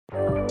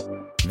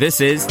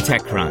This is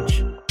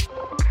TechCrunch.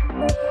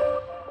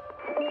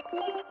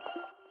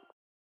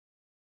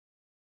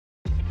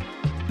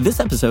 This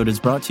episode is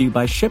brought to you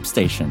by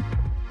ShipStation.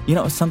 You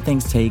know, some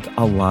things take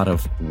a lot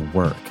of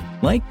work,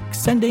 like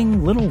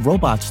sending little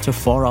robots to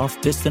far-off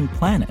distant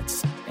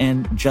planets.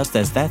 And just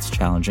as that's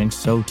challenging,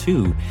 so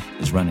too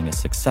is running a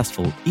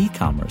successful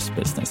e-commerce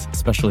business,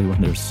 especially when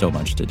there's so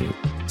much to do.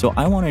 So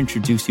I want to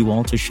introduce you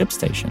all to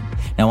ShipStation.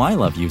 Now, I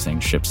love using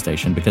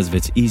ShipStation because of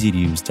its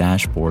easy-to-use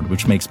dashboard,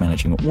 which makes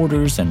managing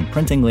orders and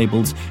printing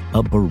labels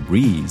a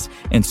breeze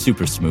and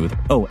super smooth.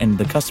 Oh, and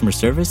the customer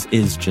service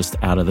is just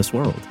out of this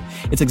world.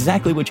 It's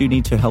exactly what you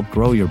need to help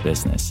grow your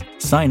business.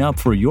 Sign up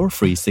for your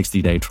free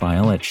 60-day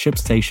trial at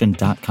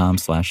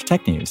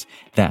shipstation.com/technews.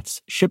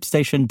 That's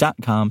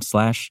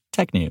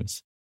shipstation.com/technews.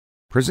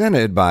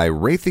 Presented by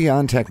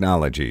Raytheon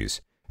Technologies.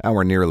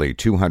 Our nearly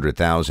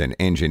 200,000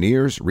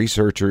 engineers,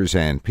 researchers,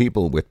 and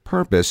people with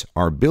purpose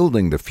are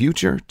building the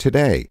future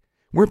today.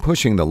 We're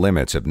pushing the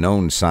limits of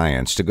known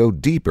science to go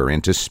deeper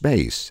into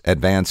space,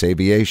 advance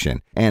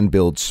aviation, and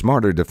build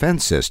smarter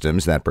defense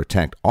systems that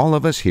protect all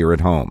of us here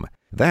at home.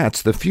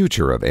 That's the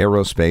future of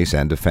aerospace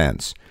and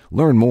defense.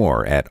 Learn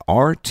more at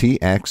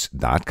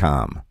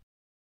rtx.com.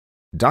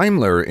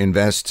 Daimler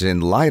invests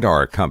in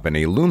lidar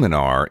company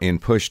Luminar in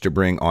push to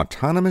bring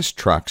autonomous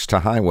trucks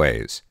to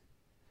highways.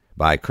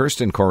 By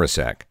Kirsten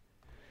Korosek.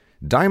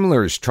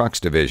 Daimler's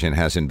Trucks division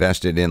has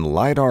invested in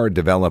lidar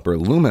developer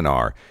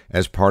Luminar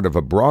as part of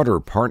a broader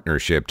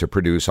partnership to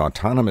produce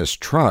autonomous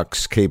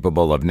trucks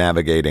capable of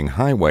navigating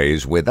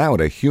highways without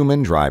a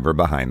human driver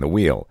behind the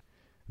wheel.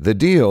 The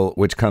deal,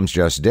 which comes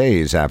just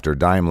days after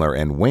Daimler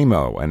and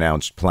Waymo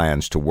announced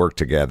plans to work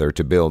together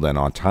to build an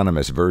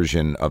autonomous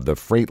version of the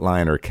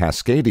Freightliner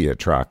Cascadia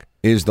truck,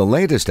 is the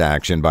latest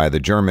action by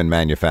the German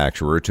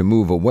manufacturer to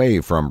move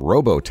away from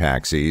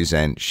robo-taxis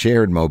and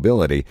shared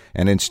mobility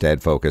and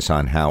instead focus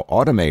on how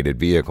automated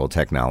vehicle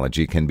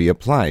technology can be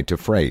applied to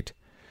freight.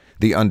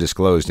 The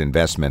undisclosed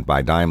investment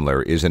by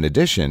Daimler is in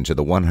addition to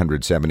the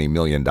 $170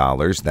 million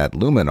that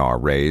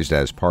Luminar raised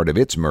as part of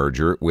its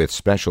merger with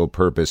special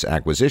purpose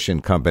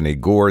acquisition company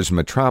Gores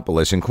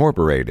Metropolis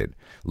Incorporated.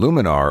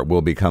 Luminar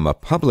will become a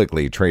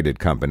publicly traded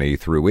company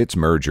through its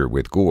merger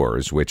with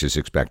Gores, which is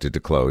expected to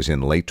close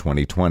in late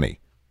 2020.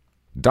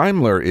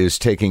 Daimler is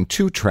taking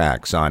two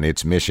tracks on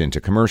its mission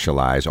to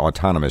commercialize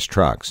autonomous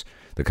trucks.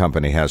 The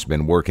company has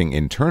been working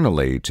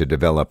internally to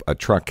develop a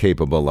truck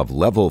capable of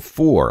Level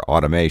 4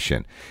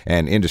 automation,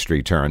 an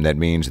industry term that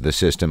means the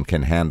system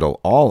can handle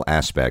all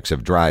aspects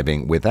of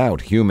driving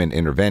without human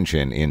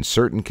intervention in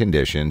certain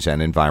conditions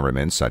and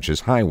environments such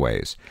as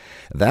highways.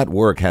 That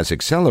work has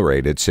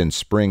accelerated since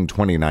spring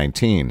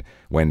 2019,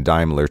 when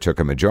Daimler took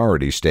a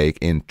majority stake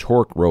in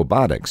Torque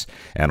Robotics,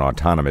 an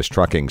autonomous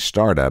trucking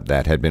startup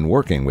that had been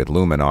working with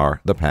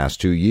Luminar the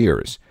past 2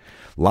 years.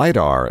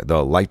 LiDAR,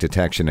 the light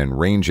detection and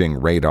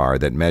ranging radar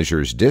that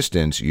measures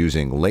distance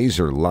using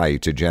laser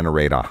light to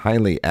generate a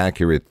highly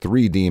accurate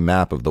 3D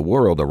map of the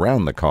world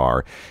around the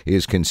car,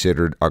 is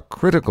considered a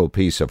critical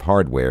piece of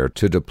hardware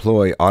to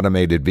deploy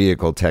automated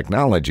vehicle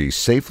technology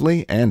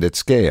safely and at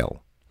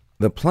scale.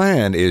 The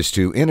plan is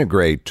to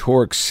integrate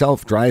Torque's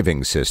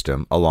self-driving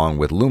system along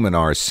with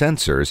Luminar's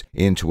sensors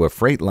into a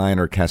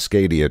Freightliner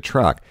Cascadia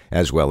truck,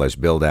 as well as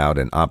build out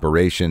an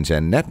operations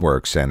and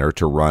network center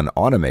to run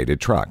automated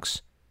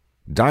trucks.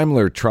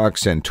 Daimler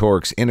Trucks and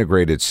Torque's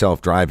integrated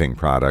self-driving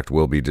product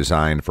will be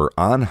designed for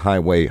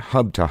on-highway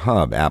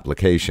hub-to-hub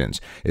applications,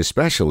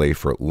 especially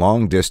for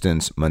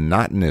long-distance,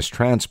 monotonous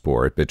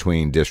transport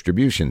between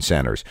distribution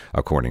centers,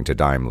 according to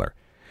Daimler.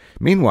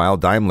 Meanwhile,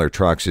 Daimler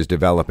Trucks is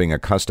developing a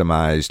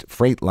customized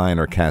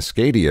Freightliner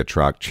Cascadia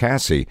truck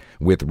chassis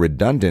with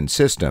redundant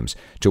systems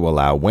to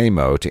allow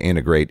Waymo to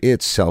integrate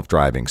its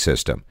self-driving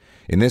system.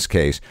 In this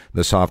case,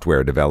 the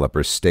software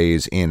developer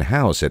stays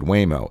in-house at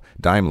Waymo.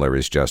 Daimler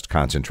is just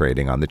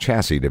concentrating on the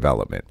chassis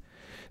development.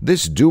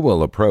 This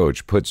dual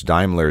approach puts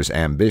Daimler's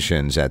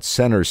ambitions at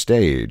center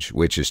stage,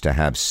 which is to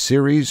have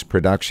series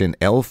production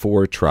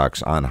L4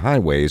 trucks on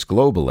highways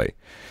globally.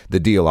 The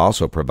deal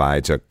also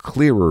provides a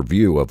clearer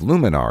view of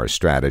Luminar's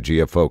strategy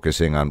of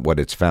focusing on what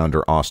its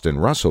founder Austin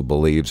Russell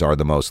believes are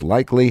the most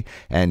likely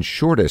and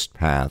shortest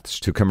paths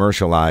to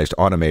commercialized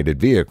automated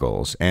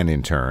vehicles and,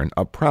 in turn,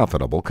 a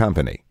profitable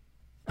company.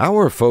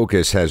 Our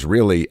focus has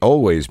really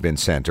always been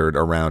centered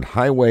around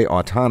highway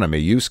autonomy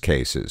use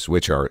cases,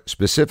 which are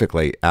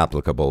specifically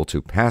applicable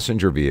to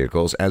passenger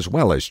vehicles as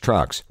well as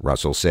trucks,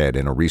 Russell said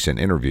in a recent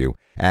interview,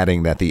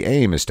 adding that the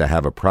aim is to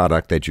have a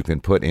product that you can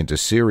put into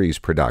series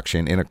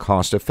production in a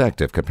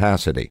cost-effective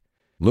capacity.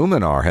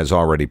 Luminar has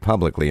already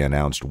publicly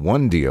announced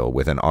one deal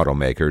with an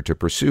automaker to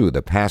pursue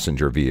the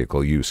passenger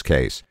vehicle use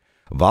case.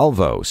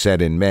 Volvo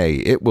said in May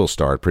it will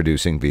start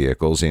producing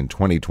vehicles in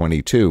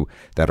 2022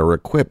 that are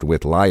equipped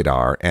with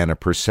LiDAR and a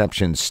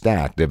perception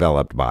stack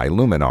developed by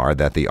Luminar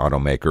that the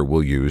automaker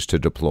will use to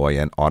deploy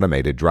an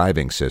automated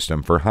driving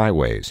system for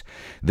highways.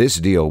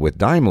 This deal with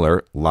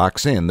Daimler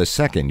locks in the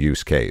second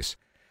use case.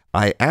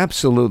 I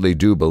absolutely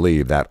do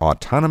believe that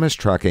autonomous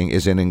trucking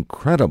is an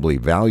incredibly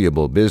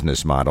valuable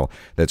business model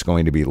that's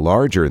going to be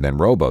larger than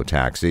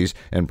robo-taxis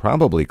and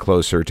probably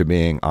closer to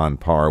being on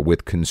par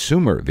with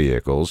consumer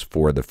vehicles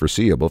for the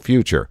foreseeable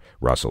future,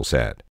 Russell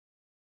said.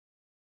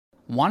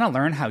 Want to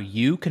learn how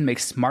you can make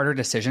smarter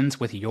decisions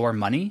with your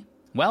money?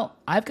 Well,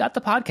 I've got the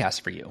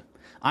podcast for you.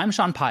 I'm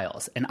Sean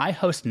Piles, and I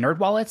host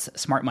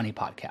NerdWallet's Smart Money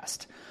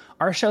Podcast.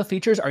 Our show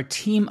features our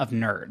team of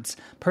nerds,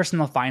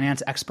 personal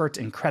finance experts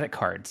in credit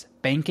cards,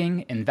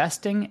 banking,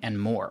 investing,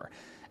 and more.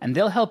 And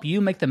they'll help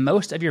you make the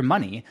most of your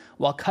money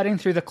while cutting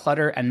through the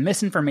clutter and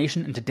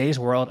misinformation in today's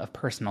world of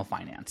personal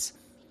finance.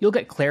 You'll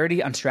get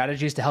clarity on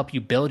strategies to help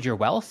you build your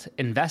wealth,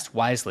 invest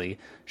wisely,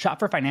 shop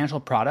for financial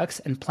products,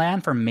 and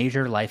plan for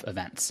major life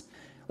events.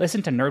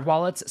 Listen to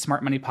NerdWallet's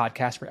Smart Money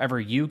Podcast wherever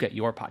you get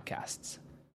your podcasts.